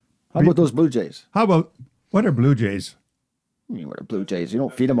How about those Blue Jays? How about what are Blue Jays? I mean, what are Blue Jays? You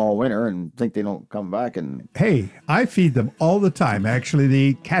don't feed them all winter and think they don't come back. And Hey, I feed them all the time. Actually, they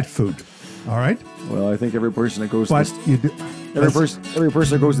eat cat food. All right, well, I think every person that goes but to you do. every person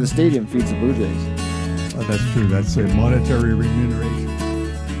that goes to the stadium feeds the Blue Jays. That's true. That's a monetary remuneration.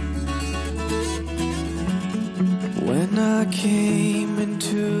 When I came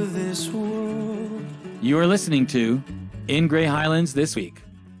into this world. You are listening to In Grey Highlands This Week.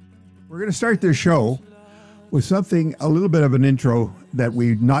 We're going to start this show with something, a little bit of an intro that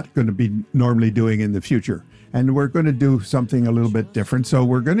we're not going to be normally doing in the future. And we're going to do something a little bit different. So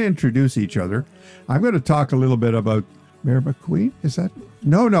we're going to introduce each other. I'm going to talk a little bit about Mayor McQueen. Is that?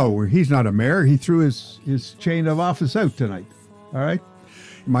 No, he's not a mayor. He threw his chain of office out tonight. All right.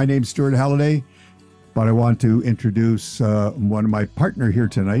 My name's Stuart Halliday, but I want to introduce one of my partner here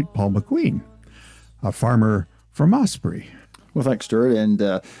tonight, Paul McQueen, a farmer from Osprey. Well, thanks, Stuart. And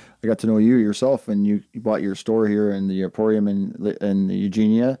I got to know you yourself, and you bought your store here in the Emporium in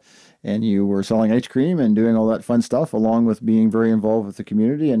Eugenia, and you were selling ice cream and doing all that fun stuff, along with being very involved with the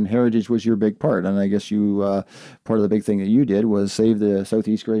community. And heritage was your big part. And I guess you part of the big thing that you did was save the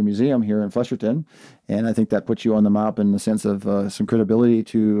Southeast Grey Museum here in Flesherton. And I think that puts you on the map in the sense of some credibility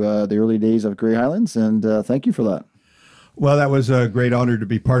to the early days of Grey Highlands. And thank you for that. Well, that was a great honor to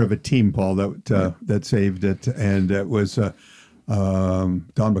be part of a team, Paul, that saved it. And it was Don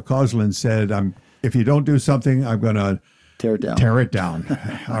McCausland said, if you don't do something, I'm going to Tear it down. Tear it down.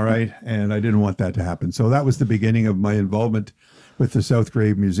 All right. And I didn't want that to happen. So that was the beginning of my involvement with the South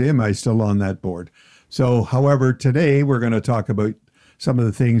Grey Museum. I'm still on that board. So, however, today we're going to talk about some of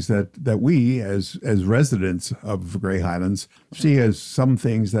the things that we, as residents of Grey Highlands, see as some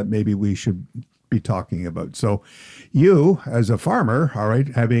things that maybe we should be talking about. So you, as a farmer, all right,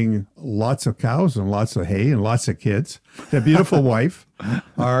 having lots of cows and lots of hay and lots of kids, a beautiful wife,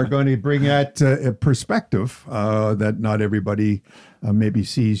 are going to bring that a perspective that not everybody maybe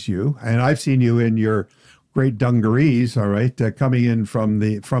sees you. And I've seen you in your great dungarees, all right, coming in from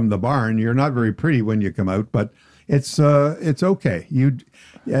the barn. You're not very pretty when you come out, but it's okay. You,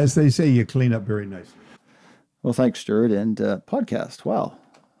 as they say, you clean up very nicely. Well, thanks, Stuart. And podcast, wow.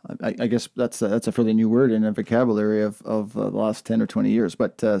 I guess that's a fairly new word in the vocabulary of the last 10 or 20 years.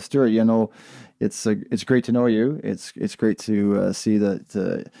 But Stuart, it's great to know you. It's great to see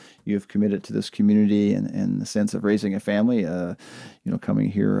that you've committed to this community and the sense of raising a family.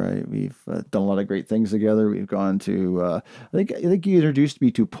 Coming here, we've done a lot of great things together. We've gone to I think you introduced me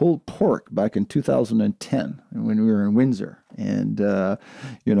to pulled pork back in 2010 when we were in Windsor. And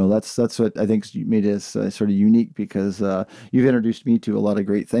that's what I think made us sort of unique, because you've introduced me to a lot of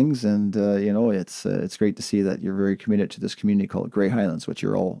great things, and it's great to see that you're very committed to this community called Grey Highlands, which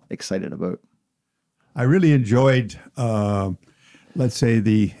you're all excited about. I really enjoyed, let's say,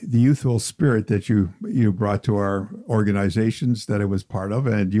 the youthful spirit that you brought to our organizations that I was part of,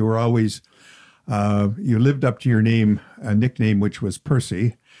 and you were always you lived up to your nickname, which was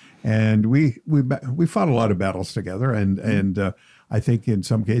Percy. And we fought a lot of battles together, and I think in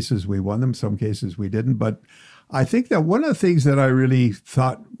some cases we won them, some cases we didn't. But I think that one of the things that I really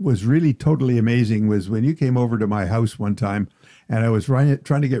thought was really totally amazing was when you came over to my house one time, and I was trying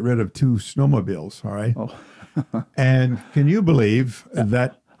to get rid of 2 snowmobiles. All right, and can you believe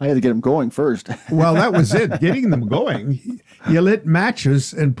that? I had to get them going first. Well, that was it. Getting them going. You lit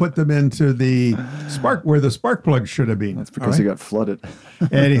matches and put them into the spark where the spark plug should have been. That's because they got flooded.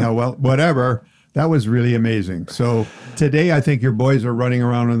 Anyhow, well, whatever. That was really amazing. So today, I think your boys are running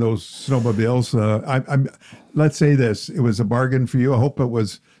around in those snowmobiles. Let's say this: it was a bargain for you. I hope it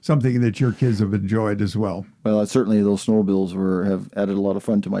was something that your kids have enjoyed as well. Well, certainly those snowmobiles have added a lot of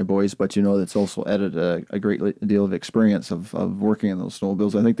fun to my boys, but it's also added a great deal of experience of working in those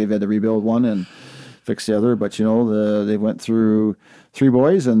snowmobiles. I think they've had to rebuild one and fix the other, but they went through 3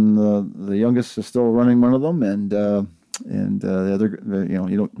 boys, and the youngest is still running one of them, and the other,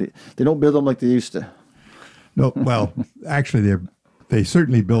 they don't build them like they used to. No, well, actually, they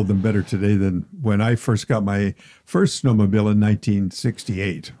certainly build them better today than when I first got my first snowmobile in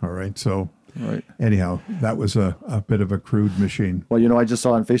 1968. All right, so right. Anyhow, that was a bit of a crude machine. Well, I just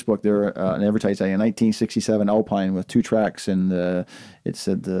saw on Facebook there an advertising a 1967 Alpine with 2 tracks, and it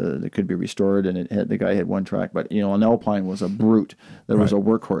said it could be restored, and the guy had 1 track. But an Alpine was a brute. That was a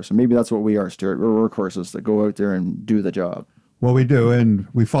workhorse, and maybe that's what we are, Stuart. We're workhorses that go out there and do the job. Well, we do, and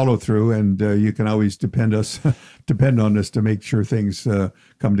we follow through, and you can always depend on us to make sure things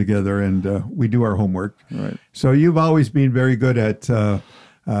come together, and we do our homework. Right. So you've always been very good at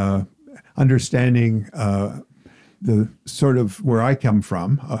understanding the sort of where I come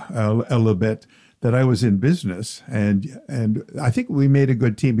from a little bit, that I was in business, and I think we made a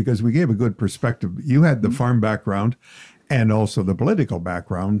good team because we gave a good perspective. You had the farm background and also the political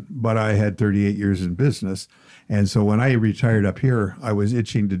background, but I had 38 years in business. And so when I retired up here, I was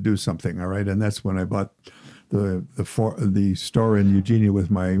itching to do something, all right? And that's when I bought the store in Eugenia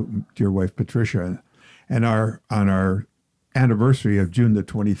with my dear wife, Patricia. And on our anniversary of June the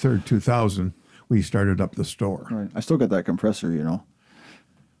 23rd, 2000, we started up the store. Right. I still got that compressor,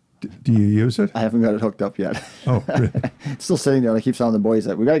 Do you use it? I haven't got it hooked up yet. Oh, really? It's still sitting there. And I keep telling the boys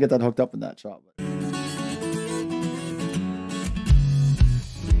that we got to get that hooked up in that shop.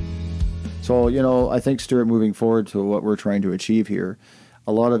 So, I think, Stuart, moving forward to what we're trying to achieve here,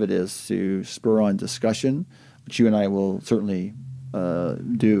 a lot of it is to spur on discussion, which you and I will certainly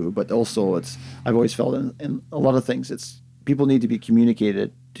do. But also, I've always felt in a lot of things, people need to be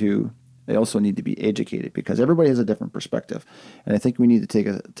communicated to. They also need to be educated because everybody has a different perspective. And I think we need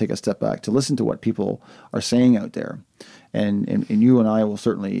to take a step back to listen to what people are saying out there. And you and I will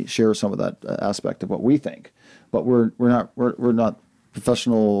certainly share some of that aspect of what we think. But we're not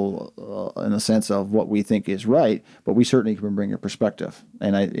professional in the sense of what we think is right, but we certainly can bring a perspective.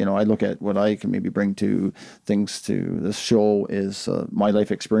 And I look at what I can maybe bring to things to this show is my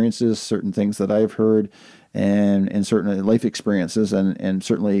life experiences, certain things that I've heard, and certain life experiences, and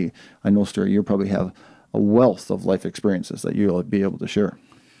certainly I know, Stuart, you probably have a wealth of life experiences that you'll be able to share.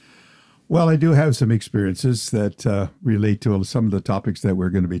 Well, I do have some experiences that relate to some of the topics that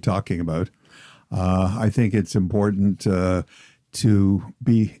we're going to be talking about. I think it's important to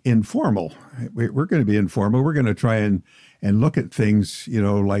be informal. We're going to be informal. We're going to try and look at things,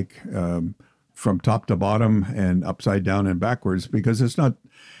 like from top to bottom and upside down and backwards, because it's not.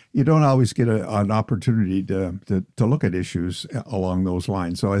 You don't always get an opportunity to look at issues along those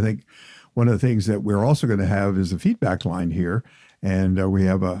lines. So I think one of the things that we're also going to have is a feedback line here, and we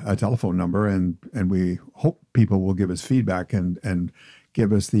have a telephone number, and we hope people will give us feedback and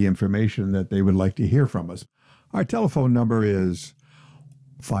give us the information that they would like to hear from us. Our telephone number is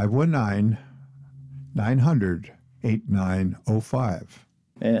 519-900-8905.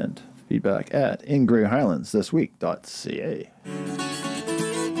 And feedback at ingrayhighlandsthisweek.ca.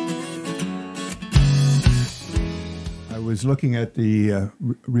 I was looking at the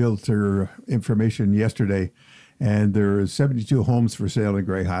realtor information yesterday, and there are 72 homes for sale in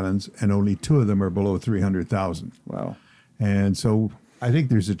Grey Highlands, and only 2 of them are below 300,000. Wow. And so I think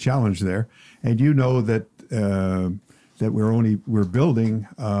there's a challenge there. And that we're building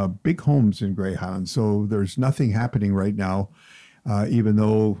big homes in Grey Highlands. So there's nothing happening right now, even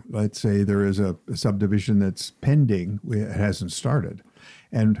though, let's say, there is a subdivision that's pending. It hasn't started.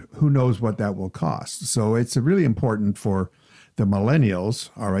 And who knows what that will cost. So it's really important for the millennials,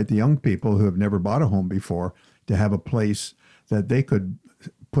 all right, the young people who have never bought a home before, to have a place that they could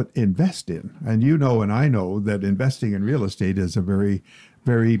invest in. And and I know that investing in real estate is been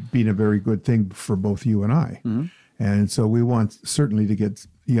a very good thing for both you and I. Mm-hmm. And so we want certainly to get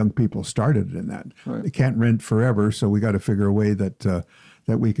young people started in that. Right. They can't rent forever, so we got to figure a way that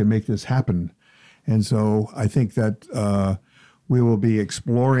we can make this happen. And so I think that we will be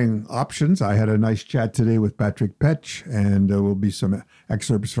exploring options. I had a nice chat today with Patrick Petch, and there will be some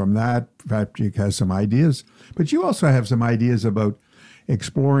excerpts from that. Patrick has some ideas, but you also have some ideas about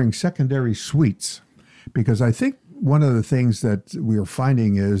exploring secondary suites, because I think one of the things that we are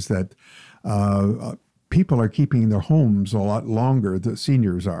finding is that people are keeping their homes a lot longer, the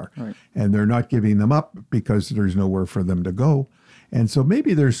seniors are, right, and they're not giving them up because there's nowhere for them to go. And so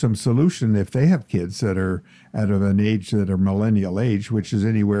maybe there's some solution if they have kids that are out of an age that are millennial age, which is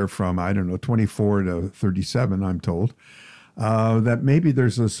anywhere from, 24 to 37, I'm told, that maybe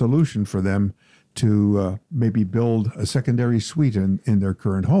there's a solution for them to maybe build a secondary suite in their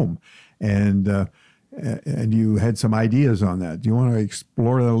current home. And you had some ideas on that. Do you want to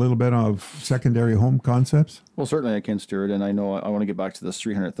explore a little bit of secondary home concepts? Well, certainly I can, Stuart, and I know I want to get back to this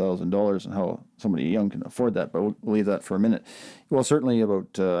 $300,000 and how somebody young can afford that, but we'll leave that for a minute. Well, certainly about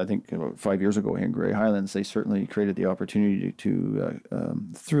 5 years ago here in Grey Highlands, they certainly created the opportunity to,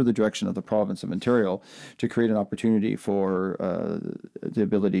 through the direction of the province of Ontario, to create an opportunity for the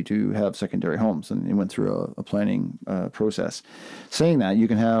ability to have secondary homes, and it went through a planning process. Saying that, you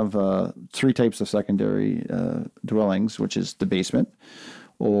can have 3 types of secondary dwellings, which is the basement,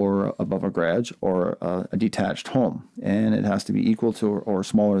 or above a garage, or a detached home, and it has to be equal to or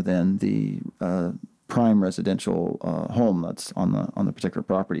smaller than the prime residential home that's on the particular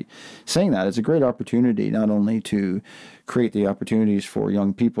property. Saying that, it's a great opportunity not only to create the opportunities for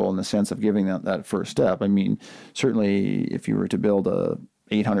young people in the sense of giving them that first step. I mean, certainly if you were to build a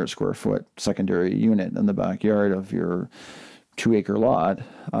 800 square foot secondary unit in the backyard of your 2-acre lot,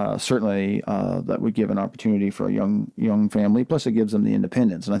 certainly that would give an opportunity for a young family. Plus, it gives them the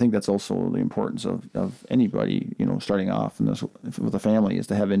independence, and I think that's also the importance of anybody, starting off in this, with a family, is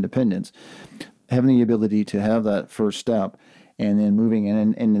to have independence, having the ability to have that first step, and then moving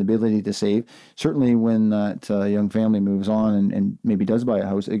in, and the ability to save. Certainly, when that young family moves on and maybe does buy a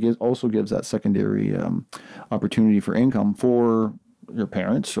house, it also gives that secondary opportunity for income for your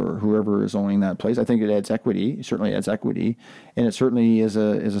parents or whoever is owning that place. I think it adds equity. It certainly adds equity, and it certainly is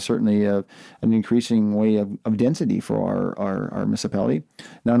certainly an increasing way of density for our municipality.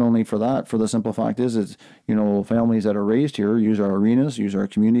 Not only for that, for the simple fact is families that are raised here use our arenas, use our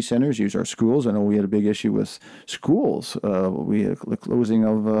community centers, use our schools. I know we had a big issue with schools. We had the closing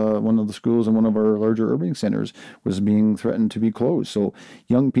of one of the schools in one of our larger urban centers was being threatened to be closed. So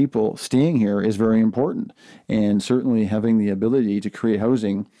young people staying here is very important, and certainly having the ability to create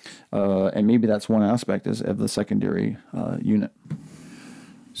housing, and maybe that's one aspect of the secondary unit.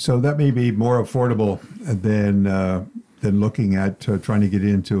 So that may be more affordable than looking at trying to get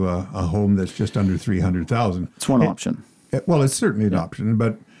into a home that's just under $300,000. It's one option. Well, it's certainly an option,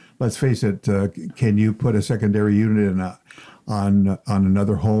 but let's face it. Can you put a secondary unit on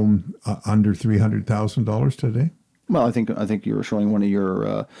another home under $300,000 today? Well, I think you were showing one of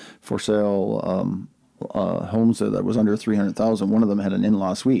your for sale homes that was under 300,000. One of them had an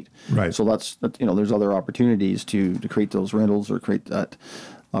in-law suite. Right. So that's there's other opportunities to create those rentals or create that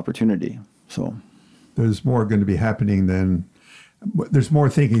opportunity. So there's more going to be happening than there's more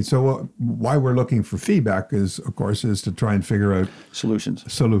thinking. So why we're looking for feedback is to try and figure out solutions.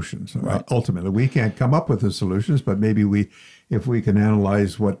 Right. Ultimately, we can't come up with the solutions, but maybe if we can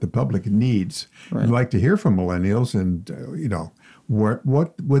analyze what the public needs. Right. I'd like to hear from millennials, and what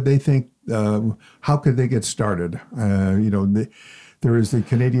would they think? How could they get started? There is the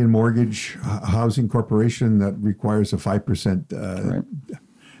Canadian Mortgage Housing Corporation that requires a 5%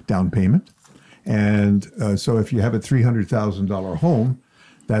 down payment. And so if you have a $300,000 home,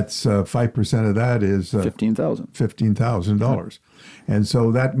 that's 5% of that is $15,000. And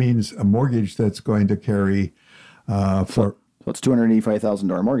so that means a mortgage that's going to carry so it's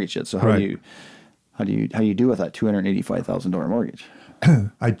 $285,000 mortgage yet. So how do you do with that $285,000 mortgage?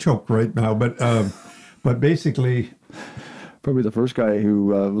 I choke right now, but basically, probably the first guy who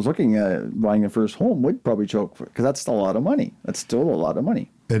was looking at buying a first home would probably choke because that's still a lot of money. That's still a lot of money.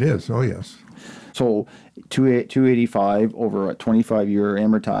 It is. Oh yes. So 285 over a 25-year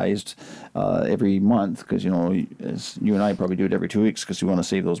amortized every month, because as you and I probably do it every 2 weeks because we want to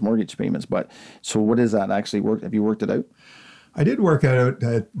save those mortgage payments. But so what does that actually work? Have you worked it out? I did work out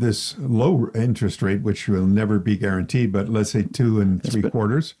at this low interest rate, which will never be guaranteed, but let's say 2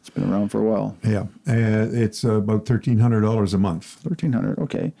 3/4. It's been around for a while. Yeah, it's about $1,300 a month. $1,300,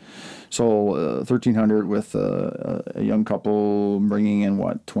 okay. So $1,300 with a young couple bringing in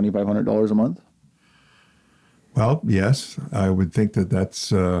what, $2,500 a month? Well, yes, I would think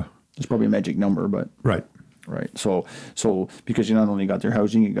that's. It's probably a magic number, but right. Right. So because you not only got their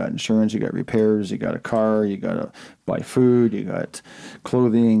housing, you got insurance, you got repairs, you got a car, you got to buy food, you got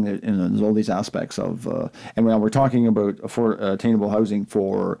clothing, and there's all these aspects of. And now we're talking about attainable housing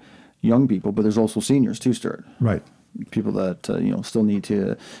for young people, but there's also seniors too, Stuart. Right. People that still need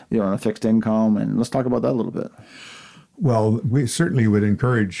to, they're on a fixed income, and let's talk about that a little bit. Well, we certainly would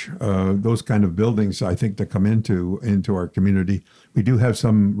encourage those kind of buildings, I think, to come into our community. We do have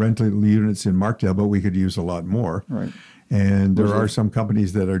some rental units in Markdale, but we could use a lot more. Right. And there are some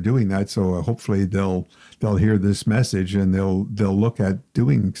companies that are doing that. So hopefully they'll hear this message and they'll look at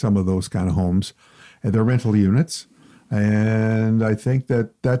doing some of those kind of homes. And they're rental units. And I think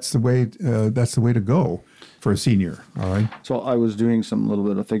that's the way to go for a senior. All right. So I was doing some little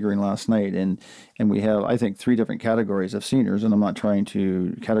bit of figuring last night, and we have, I think, 3 different categories of seniors. And I'm not trying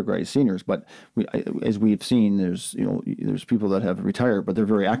to categorize seniors, but as we've seen, there's people that have retired, but they're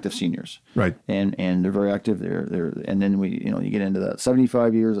very active seniors. Right. And they're very active. They're and then you get into that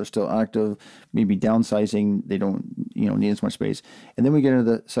 75 years, they're still active, maybe downsizing, they don't need as much space. And then we get into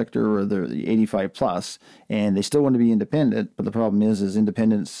the sector where they're the 85 plus, and they still want to be independent, but the problem is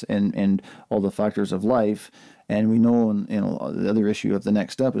independence and all the factors of life. And we know, the other issue of the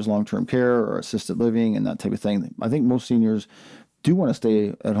next step is long-term care or assisted living and that type of thing. I think most seniors do want to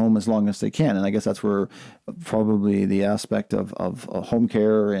stay at home as long as they can. And I guess that's where probably the aspect of home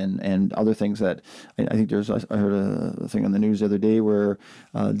care and other things that I think I heard a thing on the news the other day where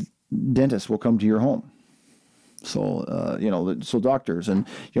dentists will come to your home. So, so doctors and,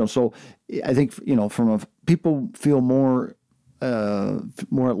 so I think, people feel more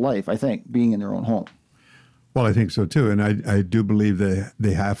at life, I think, being in their own home. Well, I think so too, and I do believe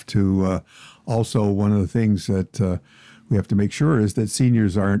they have to. Also, one of the things that we have to make sure is that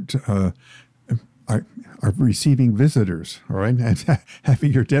seniors aren't are receiving visitors, all right? And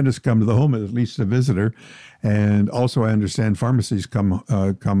having your dentist come to the home is at least a visitor. And also, I understand pharmacies come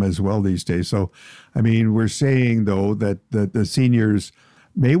as well these days. So, I mean, we're saying, though, that the seniors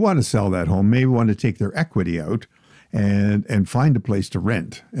may want to sell that home, may want to take their equity out and find a place to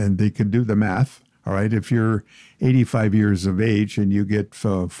rent. And they can do the math, all right? If you're 85 years of age and you get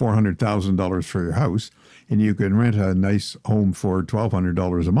 $400,000 for your house and you can rent a nice home for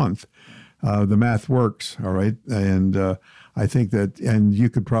 $1,200 a month, the math works, all right? And I think that, and you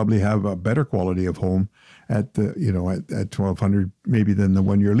could probably have a better quality of home at the, at 1,200 maybe than the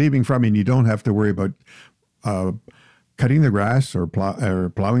one you're leaving from, and you don't have to worry about cutting the grass or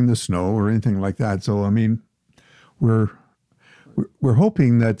plowing the snow or anything like that. So, I mean, we're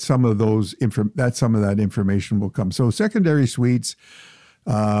hoping that some of that information will come. So, secondary suites,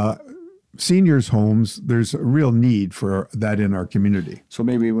 seniors' homes, there's a real need for that in our community. So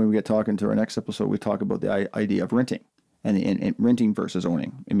maybe when we get talking to our next episode, we talk about the idea of renting and renting versus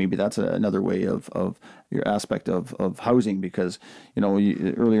owning. And maybe that's another way of your aspect of housing, because,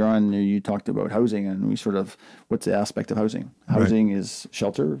 earlier on you talked about housing, and we sort of, what's the aspect of housing? Housing is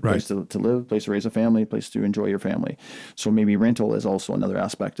shelter, place to live, place to raise a family, place to enjoy your family. So maybe rental is also another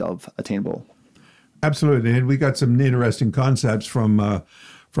aspect of attainable. Absolutely. And we got some interesting concepts from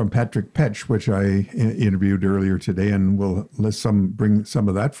Patrick Petch, which I interviewed earlier today, and we'll bring some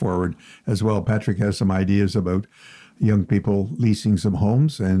of that forward as well. Patrick has some ideas about young people leasing some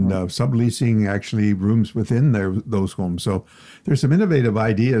homes and subleasing actually rooms within those homes. So there's some innovative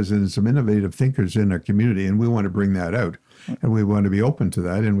ideas and some innovative thinkers in our community, and we want to bring that out. And we want to be open to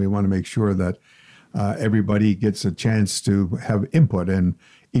that, and we want to make sure that everybody gets a chance to have input, and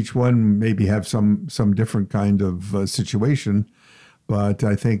each one maybe have some different kind of situation. But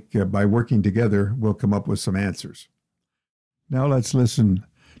I think by working together, we'll come up with some answers. Now let's listen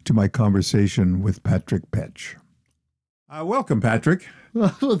to my conversation with Patrick Petch. Welcome, Patrick.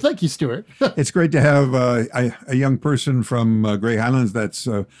 Well, thank you, Stuart. It's great to have a young person from Grey Highlands that's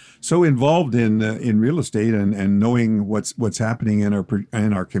so involved in real estate and knowing what's happening in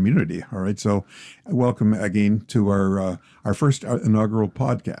our community. All right, so welcome again to our first inaugural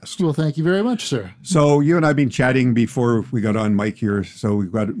podcast. Well, thank you very much, sir. So you and I have been chatting before we got on mic here. So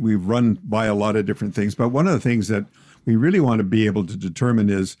we've run by a lot of different things, but one of the things that we really want to be able to determine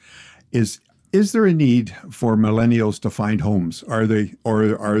is there a need for millennials to find homes? Are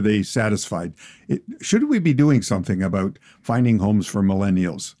they satisfied? Should we be doing something about finding homes for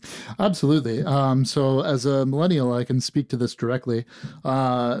millennials? Absolutely. So as a millennial, I can speak to this directly.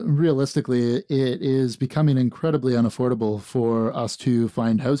 Realistically, it is becoming incredibly unaffordable for us to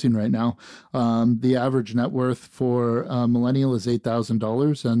find housing right now. The average net worth for a millennial is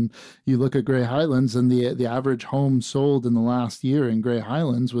 $8,000. And you look at Grey Highlands, and the average home sold in the last year in Grey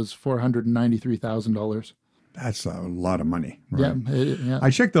Highlands was $493,000. That's a lot of money. Right? Yeah. I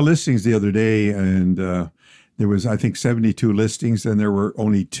checked the listings the other day, and there was, I think, 72 listings, and there were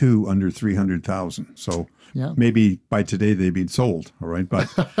only 2 under 300,000. So maybe by today they've been sold. All right, but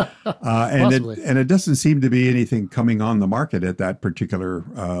and it doesn't seem to be anything coming on the market at that particular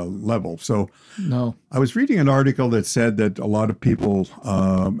level. So no, I was reading an article that said that a lot of people,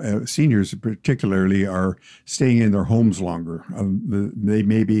 seniors particularly, are staying in their homes longer. They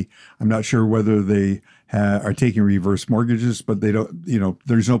may be, I'm not sure whether they are taking reverse mortgages, but they don't,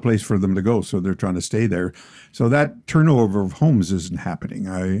 there's no place for them to go. So they're trying to stay there. So that turnover of homes isn't happening.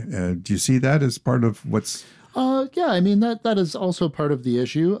 Do you see that as part of what's... Yeah, I mean, that is also part of the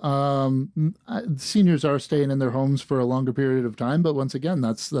issue. Seniors are staying in their homes for a longer period of time, but once again,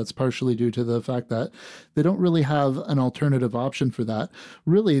 that's partially due to the fact that they don't really have an alternative option for that.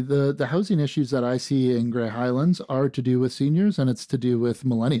 Really, the housing issues that I see in Grey Highlands are to do with seniors, and it's to do with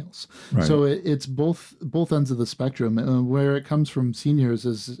millennials. Right. So it's both ends of the spectrum. Where it comes from seniors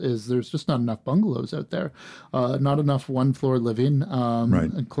is there's just not enough bungalows out there, not enough one-floor living,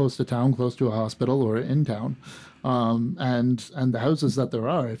 close to town, close to a hospital, or in town. And the houses that there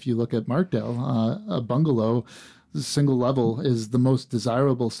are, if you look at Markdale, a bungalow, single level, is the most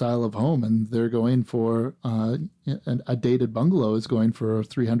desirable style of home, and they're going for a dated bungalow is going for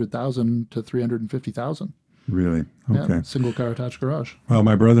 $300,000 to $350,000. Really? Okay. Yeah, single car attached garage. Well,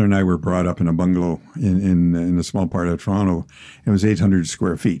 my brother and I were brought up in a bungalow in a small part of Toronto. It was 800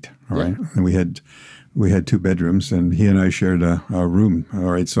 square feet. All right, and we had 2 bedrooms, and he and I shared a room. All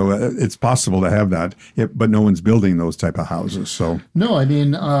right, so it's possible to have that, but no one's building those type of houses. So no, I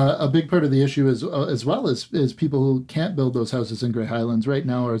mean, a big part of the issue is as well is people who can't build those houses in Grey Highlands. Right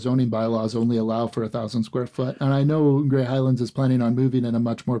now, our zoning bylaws only allow for 1,000 square foot, and I know Grey Highlands is planning on moving in a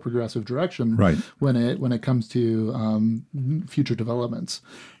much more progressive direction. Right. When it comes to future developments.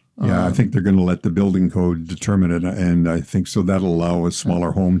 Yeah, I think they're going to let the building code determine it, and I think so that'll allow a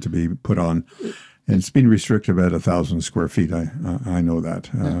smaller home to be put on. And it's been restricted at 1,000 square feet. I know that.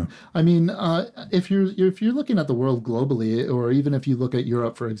 I mean, if you're looking at the world globally, or even if you look at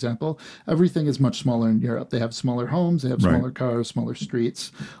Europe, for example, everything is much smaller in Europe. They have smaller homes, they have Right. smaller cars, smaller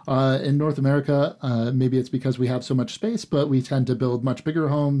streets. In North America, maybe it's because we have so much space, but we tend to build much bigger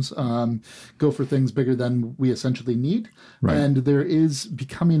homes, go for things bigger than we essentially need. Right. And there is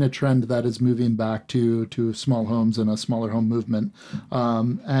becoming a trend that is moving back to small homes and a smaller home movement.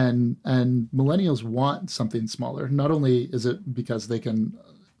 And millennials want something smaller. Not only is it because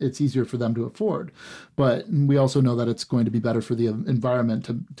it's easier for them to afford, but we also know that it's going to be better for the environment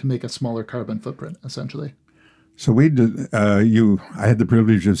to make a smaller carbon footprint, essentially. So we did. I had the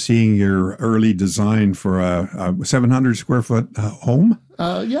privilege of seeing your early design for a 700 square foot home.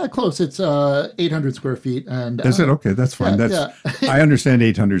 Yeah, close. It's 800 square feet, and Is it okay? That's fine. yeah. I understand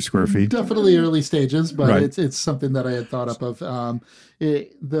 800 square feet. definitely early stages, but Right. it's something that I had thought up of.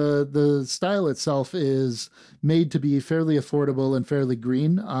 The style itself is made to be fairly affordable and fairly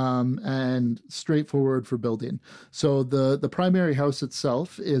green, and straightforward for building. So the primary house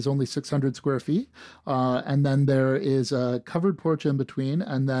itself is only 600 square feet, and then there is a covered porch in between,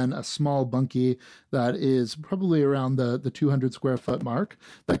 and then a small bunkie that is probably around the 200 square foot mark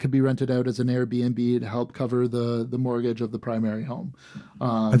that could be rented out as an Airbnb to help cover the mortgage of the primary home.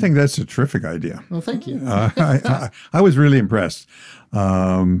 I think that's a terrific idea. Well, thank you. I was really impressed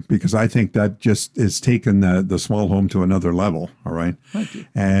because I think that just is taken the small home to another level. All right. Thank you.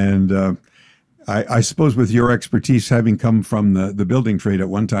 And I suppose with your expertise, having come from the building trade at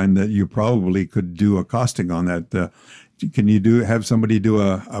one time, that you probably could do a costing on that. Can you have somebody do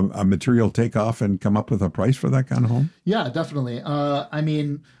a material takeoff and come up with a price for that kind of home? Yeah, definitely. I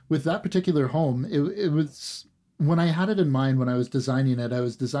mean, with that particular home, it was when I had it in mind when I was designing it, I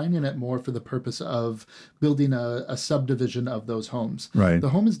was designing it more for the purpose of building a subdivision of those homes. Right. The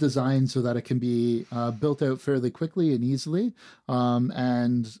home is designed so that it can be built out fairly quickly and easily,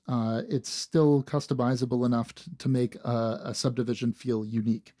 and it's still customizable enough to make a subdivision feel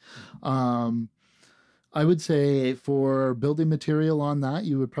unique. I would say for building material on that,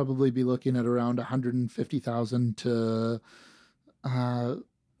 you would probably be looking at around 150,000 to,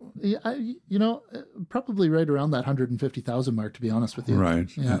 probably right around that 150,000 mark, to be honest with you. Right.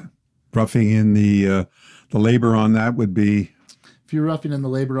 Yeah. Roughing in the labor on that would be. If you're roughing in the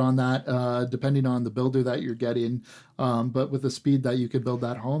labor on that, depending on the builder that you're getting, but with the speed that you could build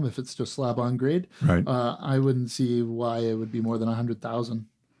that home, if it's just slab on grade, Right. I wouldn't see why it would be more than 100,000.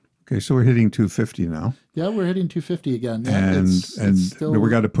 Okay, so we're hitting 250 now. Yeah, we're hitting 250 again. Yeah, And it's still, we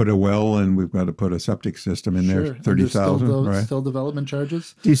got to put a well and we've got to put a septic system in sure. there, And there's 30,000, right? Still development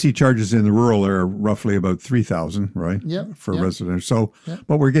charges. DC charges in the rural are roughly about 3,000, right? Yep, For yep. residents. So, Yep.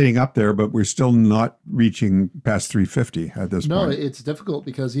 but we're getting up there, but we're still not reaching past 350 at this No, point. it's difficult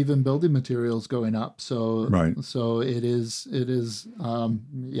because even building materials going up. So Right. So it is. It is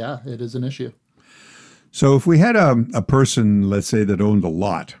an issue. So if we had a person, let's say, that owned a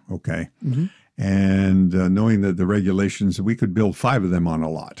lot, okay, Mm-hmm. and knowing that the regulations, we could build 5 of them on a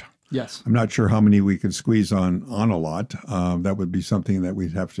lot. Yes. I'm not sure how many we could squeeze on a lot. That would be something that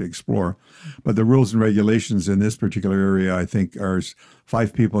we'd have to explore. But the rules and regulations in this particular area, I think, are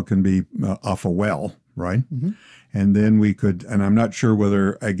 5 people can be off a well, right? Mm-hmm. And then we could, and I'm not sure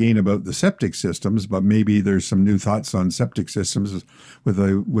whether, again, about the septic systems, but maybe there's some new thoughts on septic systems with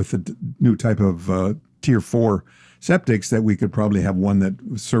the new type of Tier 4 septics that we could probably have one that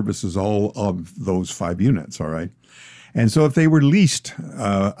services all of those 5 units, all right? And so if they were leased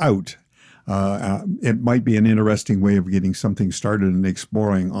out, it might be an interesting way of getting something started and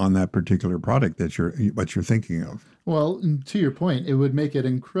exploring on that particular product that you're thinking of. Well, to your point, it would make it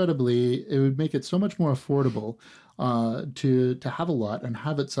so much more affordable to have a lot and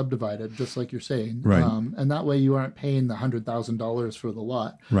have it subdivided, just like you're saying. Right. And that way you aren't paying the $100,000 for the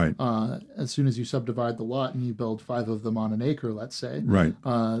lot. Right. As soon as you subdivide the lot and you build 5 of them on an acre, let's say, Right.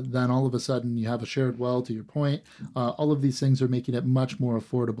 then all of a sudden you have a shared well, to your point. All of these things are making it much more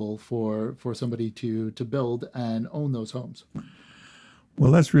affordable for somebody to build and own those homes.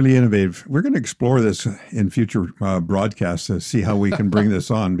 Well, that's really innovative. We're going to explore this in future broadcasts to see how we can bring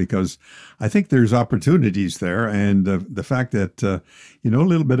this on, because I think there's opportunities there. And the fact that, you know a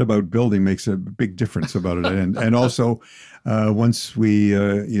little bit about building makes a big difference about it. And also, once we,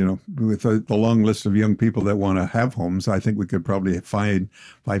 with the long list of young people that want to have homes, I think we could probably find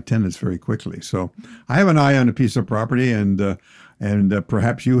 5 tenants very quickly. So I have an eye on a piece of property, and and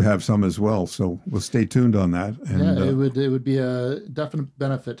perhaps you have some as well. So we'll stay tuned on that. And, Yeah, it would be a definite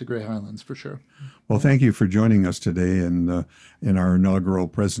benefit to Grey Highlands for sure. well, thank you for joining us today in our inaugural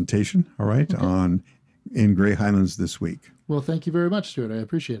presentation. All right, on in Grey Highlands this week. Well, thank you very much, Stuart. I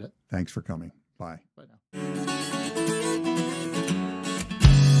appreciate it. Thanks for coming. Bye. Bye now.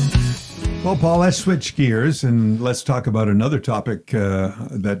 Well, Paul, let's switch gears and let's talk about another topic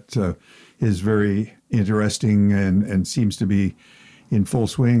that is very interesting and seems to be in full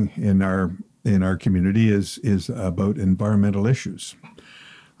swing in our community is about environmental issues.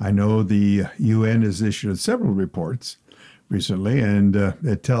 I know the UN has issued several reports recently, and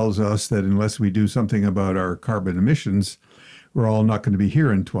it tells us that unless we do something about our carbon emissions, we're all not going to be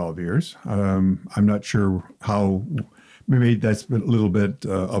here in 12 years. I'm not sure how. Maybe that's a little bit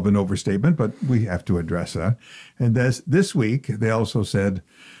of an overstatement, but we have to address that. And this week, they also said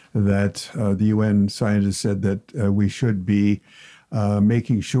that the UN scientists said that we should be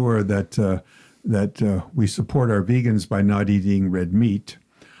making sure that we support our vegans by not eating red meat.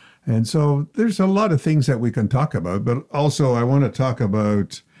 And so there's a lot of things that we can talk about, but also I want to talk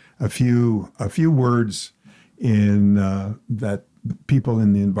about a few words in that people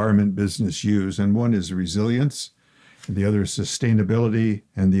in the environment business use, and one is resilience. The other is sustainability,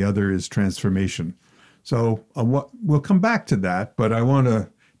 and the other is transformation. So we'll come back to that, but I want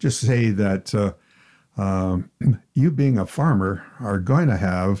to just say that you being a farmer are going to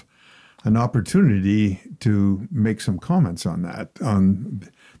have an opportunity to make some comments on that, on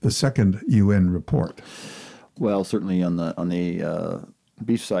the second UN report. Well, certainly on the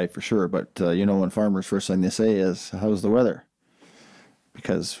beef side for sure, but when farmers, first thing they say is, how's the weather?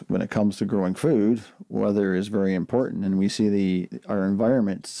 Because when it comes to growing food, weather is very important, and we see our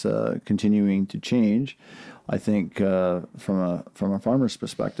environments continuing to change. I think from a farmer's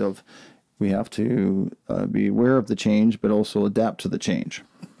perspective, we have to be aware of the change, but also adapt to the change.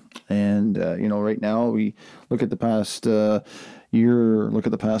 And right now we look at the past year, look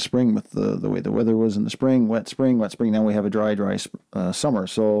at the past spring with the way the weather was in the spring, wet spring. Now we have a dry summer.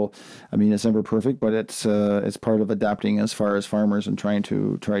 So, I mean, it's never perfect, but it's part of adapting as far as farmers and trying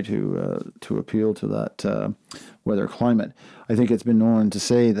to appeal to that weather climate. I think it's been known to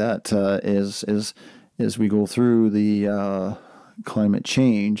say that as we go through the climate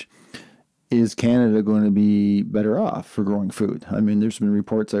change, is Canada going to be better off for growing food? I mean, there's been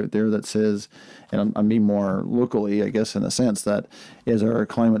reports out there that says, and I mean more locally, I guess, in a sense, that as our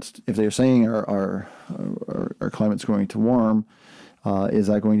climates, if they're saying our climate's going to warm, is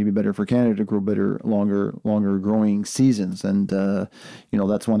that going to be better for Canada to grow better, longer growing seasons? And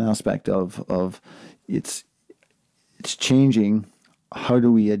that's one aspect of it's changing. How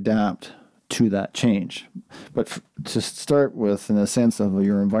do we adapt to that change? But to start with, in a sense of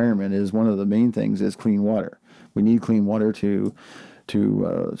your environment, is one of the main things is clean water. We need clean water for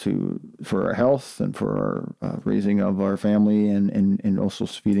our health and for our raising of our family and also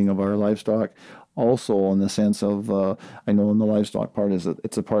feeding of our livestock. Also, in the sense of, I know in the livestock part is that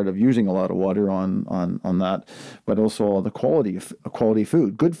it's a part of using a lot of water on that, but also the quality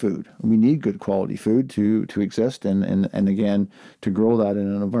food, good food. We need good quality food to exist and again, to grow that in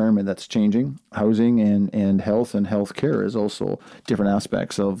an environment that's changing. Housing and health and health care is also different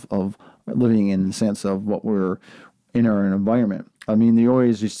aspects of living in the sense of what we're in our environment. I mean, they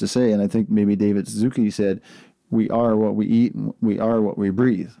always used to say, and I think maybe David Suzuki said, we are what we eat and we are what we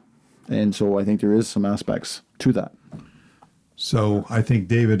breathe. And so I think there is some aspects to that. So I think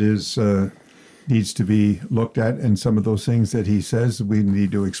David needs to be looked at, and some of those things that he says we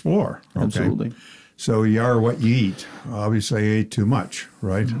need to explore. Okay? Absolutely. So you are what you eat. Obviously, I ate too much,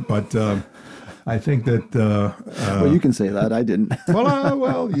 right? But I think that... well, you can say that. I didn't.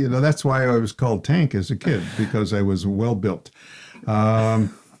 well, that's why I was called Tank as a kid, because I was well built.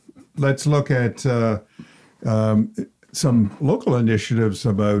 Let's look at... some local initiatives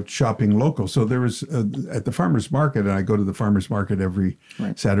about shopping local. So there was at the farmer's market, and I go to the farmer's market every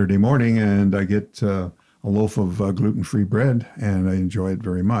Saturday morning, and I get a loaf of gluten-free bread, and I enjoy it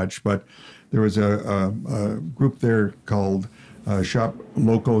very much. But there was a group there called Shop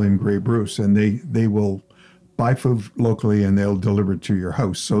Local in Grey Bruce, and they will buy food locally and they'll deliver it to your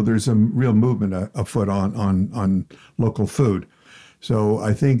house. So there's a real movement afoot on local food. So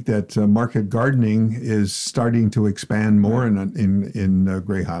I think that market gardening is starting to expand more in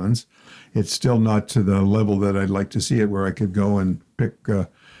Grey Highlands. It's still not to the level that I'd like to see it, where I could go and pick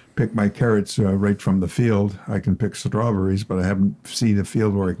my carrots right from the field. I can pick strawberries, but I haven't seen a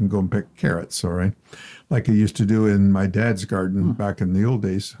field where I can go and pick carrots. All right, like I used to do in my dad's garden back in the old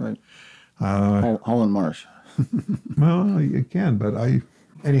days. Right. Holland Marsh. Well, you can, but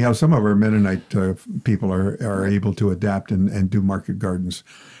Anyhow, some of our Mennonite people are able to adapt and do market gardens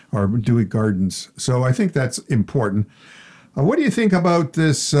or do gardens. So I think that's important. What do you think about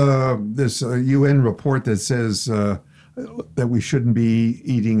this UN report that says that we shouldn't be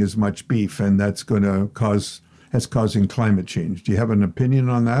eating as much beef, and that's causing climate change? Do you have an opinion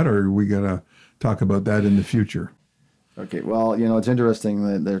on that, or are we going to talk about that in the future? Okay, well, it's interesting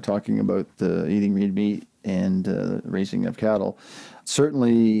that they're talking about eating red meat and raising of cattle.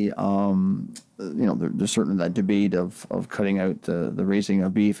 Certainly, there's certainly that debate of cutting out the raising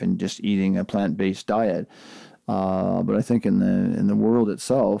of beef and just eating a plant-based diet. But I think in the world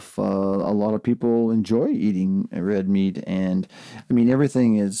itself, a lot of people enjoy eating red meat, and I mean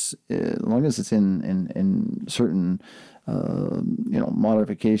everything is as long as it's in certain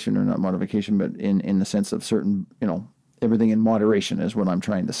modification, or not modification, but in the sense of certain everything in moderation is what I'm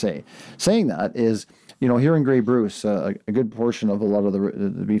trying to say. Saying that is, here in Grey Bruce, a good portion of a lot of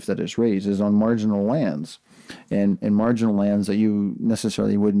the beef that is raised is on marginal lands. And marginal lands that you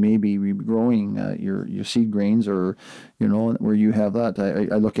necessarily would maybe be growing your seed grains, or where you have that.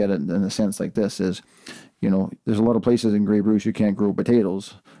 I look at it in a sense like this: is there's a lot of places in Grey Bruce you can't grow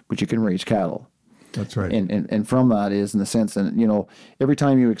potatoes, but you can raise cattle. That's right. And from that is in the sense that, every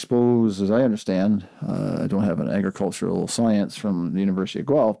time you expose, as I understand, I don't have an agricultural science from the University of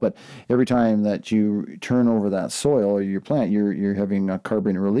Guelph, but every time that you turn over that soil or your plant, you're having a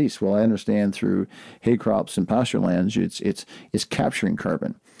carbon release. Well, I understand through hay crops and pasture lands, it's capturing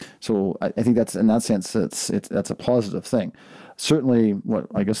carbon. So I think that's, in that sense, that's a positive thing. Certainly, what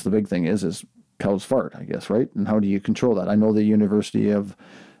I guess the big thing is cows fart, I guess, right? And how do you control that? I know the University of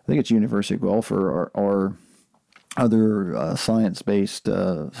Guelph or other science-based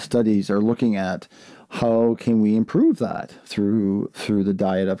studies are looking at how can we improve that through the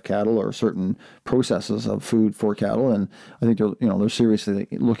diet of cattle or certain processes of food for cattle, and I think they're seriously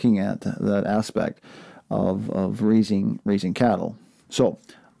looking at that aspect of raising cattle. So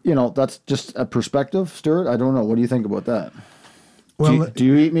that's just a perspective, Stuart. I don't know. What do you think about that? Well, do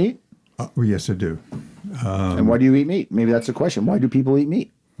you eat meat? Yes, I do. And why do you eat meat? Maybe that's the question. Why do people eat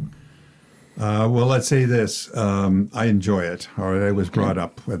meat? Well, let's say this. I enjoy it, or I was brought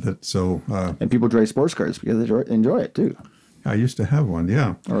up with it. So, and people drive sports cars because they enjoy it too. I used to have one,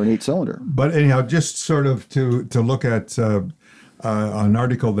 yeah. Or an 8-cylinder. But anyhow, just sort of to look at an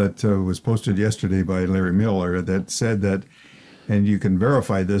article that was posted yesterday by Larry Miller that said that, and you can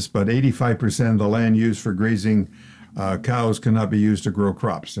verify this, but 85% of the land used for grazing cows cannot be used to grow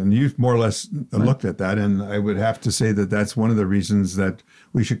crops. And you've more or less looked at that, and I would have to say that that's one of the reasons that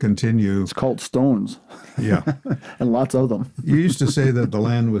we should continue. It's called stones. Yeah. And lots of them. You used to say that the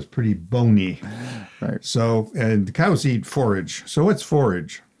land was pretty bony. Right. So, and the cows eat forage. So what's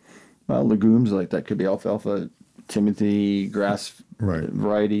forage? Well, legumes like that could be alfalfa, timothy, grass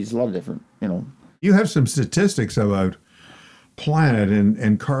varieties, a lot of different, You have some statistics about planet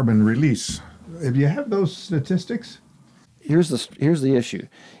and carbon release. Do you have those statistics? Here's the issue.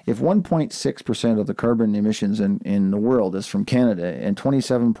 If 1.6% of the carbon emissions in the world is from Canada, and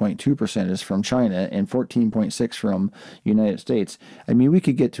 27.2% is from China, and 14.6% from United States, I mean, we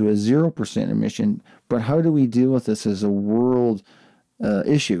could get to a 0% emission. But how do we deal with this as a world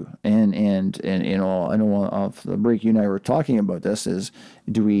issue? And I know off the break you and I were talking about this. Is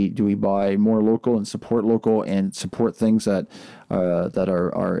do we buy more local and support things that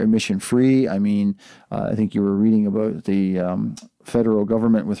are emission free? I mean, I think you were reading about the federal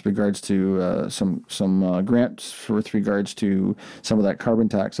government with regards to some grants with regards to some of that carbon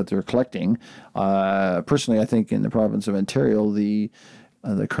tax that they're collecting. Personally, I think in the province of Ontario, the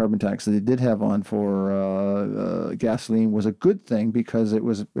carbon tax that they did have on for gasoline was a good thing, because it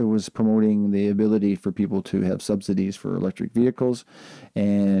was promoting the ability for people to have subsidies for electric vehicles,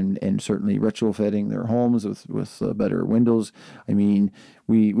 and certainly retrofitting their homes with better windows. I mean,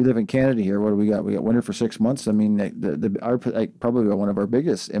 we live in Canada here. What do we got? We got winter for 6 months. I mean, probably one of our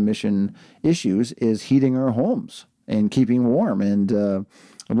biggest emission issues is heating our homes and keeping warm. And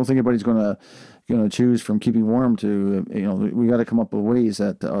I don't think anybody's going to choose from keeping warm to we got to come up with ways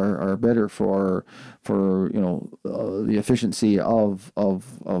that are better for the efficiency of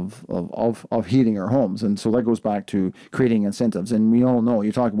heating our homes. And so that goes back to creating incentives. And we all know,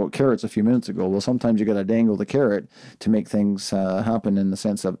 you talked about carrots a few minutes ago. Well, sometimes you got to dangle the carrot to make things happen in the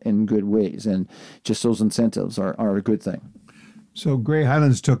sense of in good ways, and just those incentives are a good thing. So Grey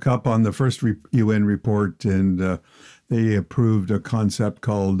Highlands took up on the first UN report, and they approved a concept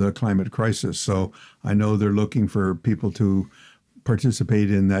called climate crisis. So I know they're looking for people to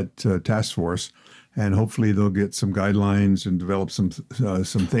participate in that task force, and hopefully they'll get some guidelines and develop some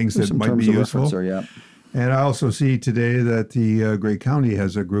things that might be useful. And I also see today that the Grey County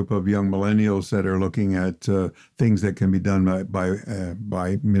has a group of young millennials that are looking at things that can be done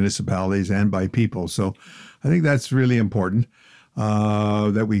by municipalities and by people. So I think that's really important.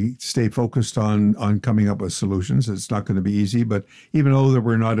 That we stay focused on coming up with solutions. It's not going to be easy, but even though that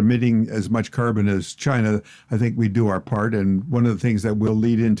we're not emitting as much carbon as China, I think we do our part. And one of the things that we'll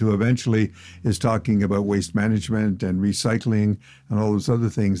lead into eventually is talking about waste management and recycling and all those other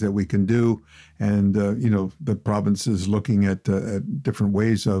things that we can do. And the province is looking at different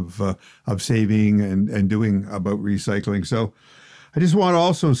ways of saving and doing about recycling. So I just want to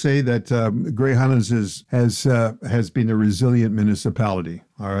also say that Grey Highlands has been a resilient municipality,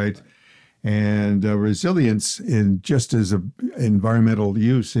 all right? And resilience in just as environmental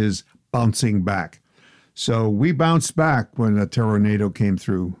use is bouncing back. So we bounced back when a tornado came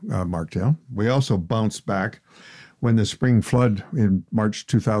through Markdale. We also bounced back when the spring flood in March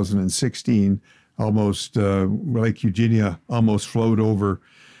 2016 almost, Lake Eugenia almost flowed over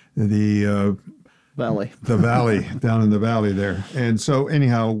the valley down in the valley there. And so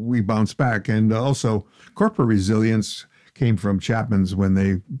anyhow, we bounced back. And also corporate resilience came from Chapman's when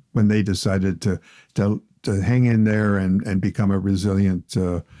they decided to hang in there and become a resilient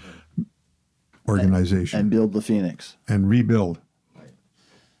organization. And build the Phoenix. And rebuild.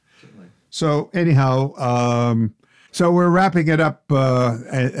 So anyhow, so we're wrapping it up.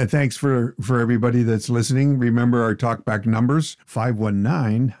 And thanks for everybody that's listening. Remember our talkback numbers,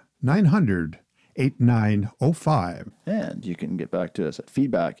 519-900-8905. And you can get back to us at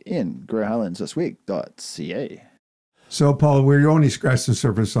feedback@greyhighlandsthisweek.ca. So, Paul, we're only scratched the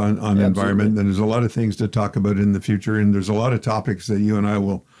surface on environment, and there's a lot of things to talk about in the future, and there's a lot of topics that you and I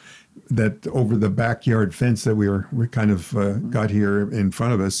that over the backyard fence that we kind of got here in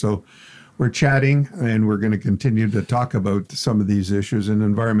front of us. So we're chatting, and we're going to continue to talk about some of these issues, and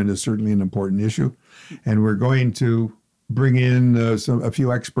environment is certainly an important issue. And we're going to bring in a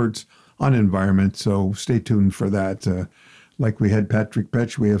few experts on environment, so stay tuned for that. Like we had Patrick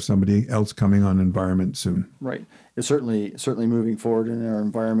Petch, we have somebody else coming on environment soon. Right. It's certainly moving forward in our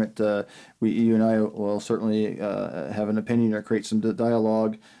environment. You and I will certainly have an opinion or create some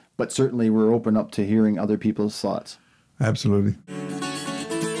dialogue, but certainly we're open up to hearing other people's thoughts. Absolutely.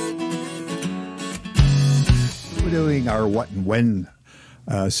 We're doing our what and when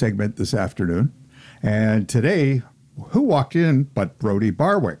segment this afternoon. And today, who walked in but Brody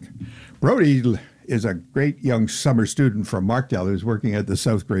Barwick? Brody is a great young summer student from Markdale who's working at the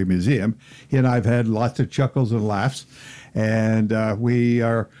South Grey Museum. He and I have had lots of chuckles and laughs, and we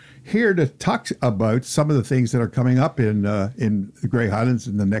are here to talk about some of the things that are coming up in the Grey Highlands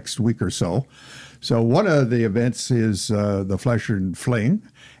in the next week or so. So one of the events is the Flesher and Fling,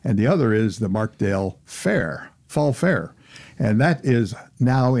 and the other is the Markdale Fair, Fall Fair, and that is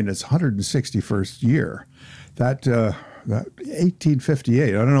now in its 161st year. That 1858.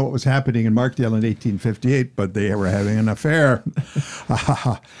 I don't know what was happening in Markdale in 1858, but they were having an affair.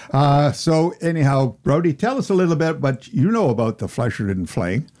 So anyhow, Brody, tell us a little bit what you know about the Flesher and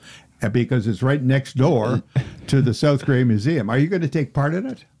Fling, because it's right next door to the South Grey Museum. Are you going to take part in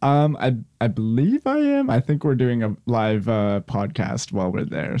it? I believe I am. I think we're doing a live podcast while we're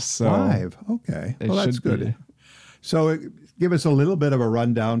there. So Live, okay. Well, that's good. Be. So give us a little bit of a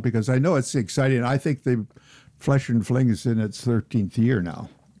rundown, because I know it's exciting. I think the Flesher and Fling is in its 13th year now.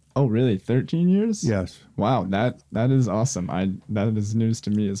 Oh, really? 13 years? Yes. Wow, that is awesome. That is news to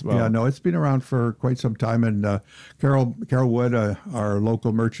me as well. Yeah, no, it's been around for quite some time, and Carol Wood, our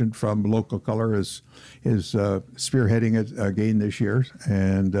local merchant from Local Color, is spearheading it again this year,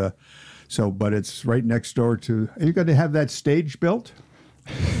 and but it's right next door to. Are you going to have that stage built?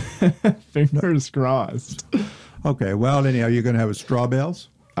 Fingers crossed. Okay, well, anyhow, you're going to have a straw bales?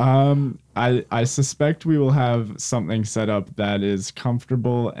 I suspect we will have something set up that is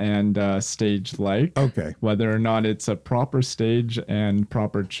comfortable and stage-like. Okay. Whether or not it's a proper stage and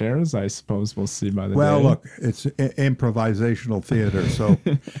proper chairs, I suppose we'll see by the day. Well, look, it's improvisational theater, so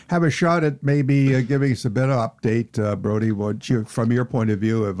have a shot at maybe giving us a bit of update, Brody, from your point of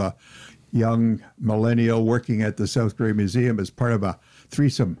view of a young millennial working at the South Grey Museum as part of a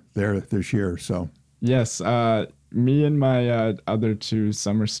threesome there this year. So yes, me and my other two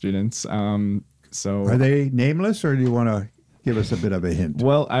summer students. So are they nameless, or do you want to give us a bit of a hint?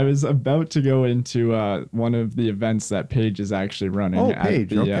 Well, I was about to go into one of the events that Paige is actually running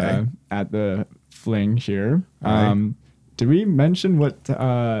Paige, at the Fling here. Right. Did we mention what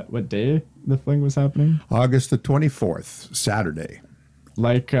day the Fling was happening? August the 24th, Saturday.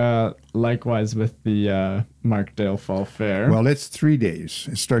 Likewise with the Markdale Fall Fair. Well, it's 3 days.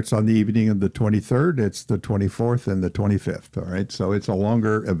 It starts on the evening of the 23rd. It's the 24th and the 25th. All right. So it's a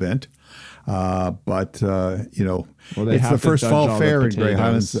longer event. But they it's have the to first judge fall all the fair in Grey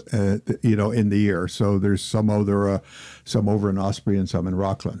potatoes. Highlands, in the year. So there's some over in Osprey and some in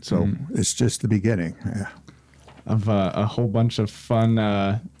Rockland. So it's just the beginning. Yeah. Of a whole bunch of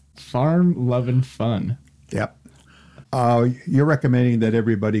fun, farm-loving fun. Yep. You're recommending that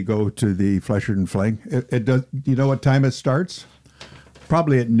everybody go to the Fleshered and Fling. It does. You know what time it starts?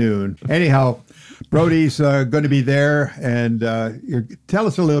 Probably at noon. Anyhow, Brody's going to be there, and tell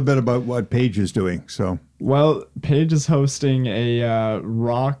us a little bit about what Paige is doing. So, Well, Paige is hosting a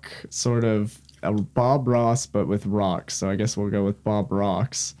rock sort of a Bob Ross, but with rocks. So I guess we'll go with Bob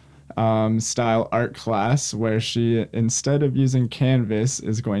Rocks style art class, where she, instead of using canvas,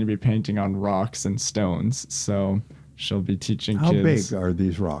 is going to be painting on rocks and stones. So she'll be teaching how kids. big are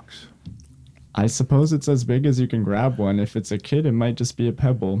these rocks? I suppose it's as big as you can grab one. If it's a kid, it might just be a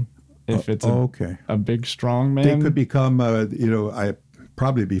pebble. If it's okay. a big, strong man. They could become,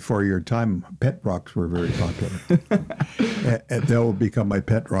 probably before your time, pet rocks were very popular. And they'll become my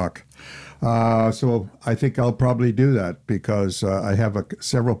pet rock. So I think I'll probably do that because I have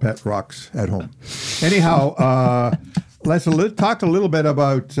several pet rocks at home. Anyhow, let's talk a little bit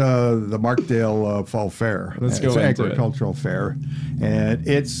about the Markdale Fall Fair. Let's go It's an into it. agricultural fair, and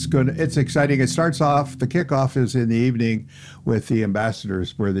it's exciting. It starts off. The kickoff is in the evening with the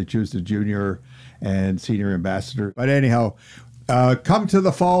ambassadors, where they choose the junior and senior ambassador. But anyhow. Come to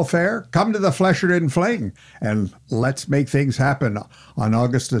the Fall Fair, come to the Fleshered and Fling, and let's make things happen on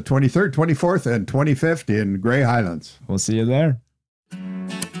August the 23rd, 24th, and 25th in Grey Highlands. We'll see you there.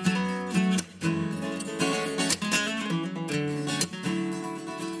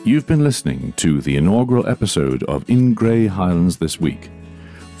 You've been listening to the inaugural episode of In Grey Highlands This Week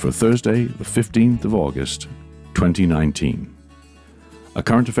for Thursday, the 15th of August, 2019. A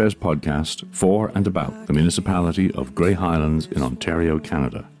current affairs podcast for and about the municipality of Grey Highlands in Ontario,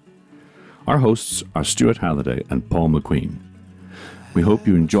 Canada. Our hosts are Stuart Halliday and Paul McQueen. We hope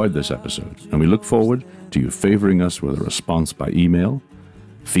you enjoyed this episode, and we look forward to you favouring us with a response by email,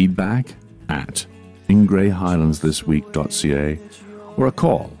 feedback at ingreyhighlandsthisweek.ca, or a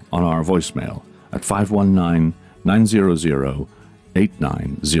call on our voicemail at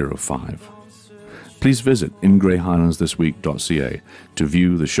 519-900-8905. Please visit ingreyhighlandsthisweek.ca to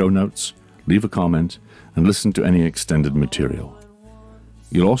view the show notes, leave a comment, and listen to any extended material.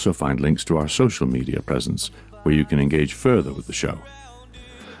 You'll also find links to our social media presence where you can engage further with the show.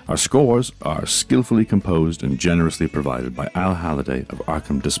 Our scores are skillfully composed and generously provided by Al Halliday of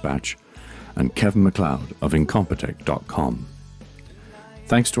Arkham Dispatch and Kevin McLeod of Incompetech.com.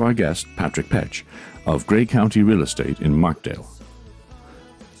 Thanks to our guest, Patrick Petch of Grey County Real Estate in Markdale.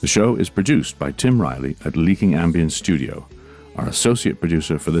 The show is produced by Tim Riley at Leaking Ambience Studio. Our associate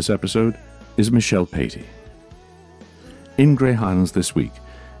producer for this episode is Michelle Patey. In Grey Highlands This Week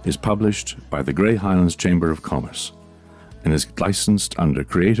is published by the Grey Highlands Chamber of Commerce and is licensed under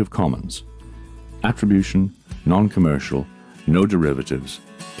Creative Commons. Attribution, Non-Commercial, No Derivatives,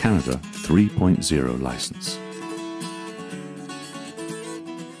 Canada 3.0 license.